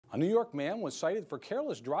A New York man was cited for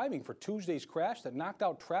careless driving for Tuesday's crash that knocked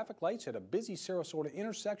out traffic lights at a busy Sarasota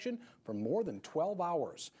intersection for more than 12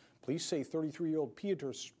 hours. Police say 33-year-old Peter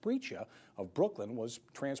Sprecha of Brooklyn was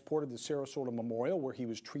transported to Sarasota Memorial, where he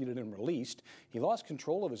was treated and released. He lost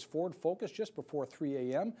control of his Ford Focus just before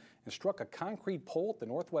 3 a.m. and struck a concrete pole at the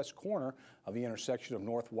northwest corner of the intersection of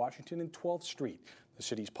North Washington and 12th Street. The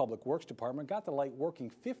city's Public Works Department got the light working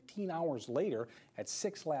 15 hours later at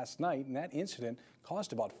 6 last night, and that incident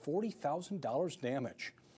caused about $40,000 damage.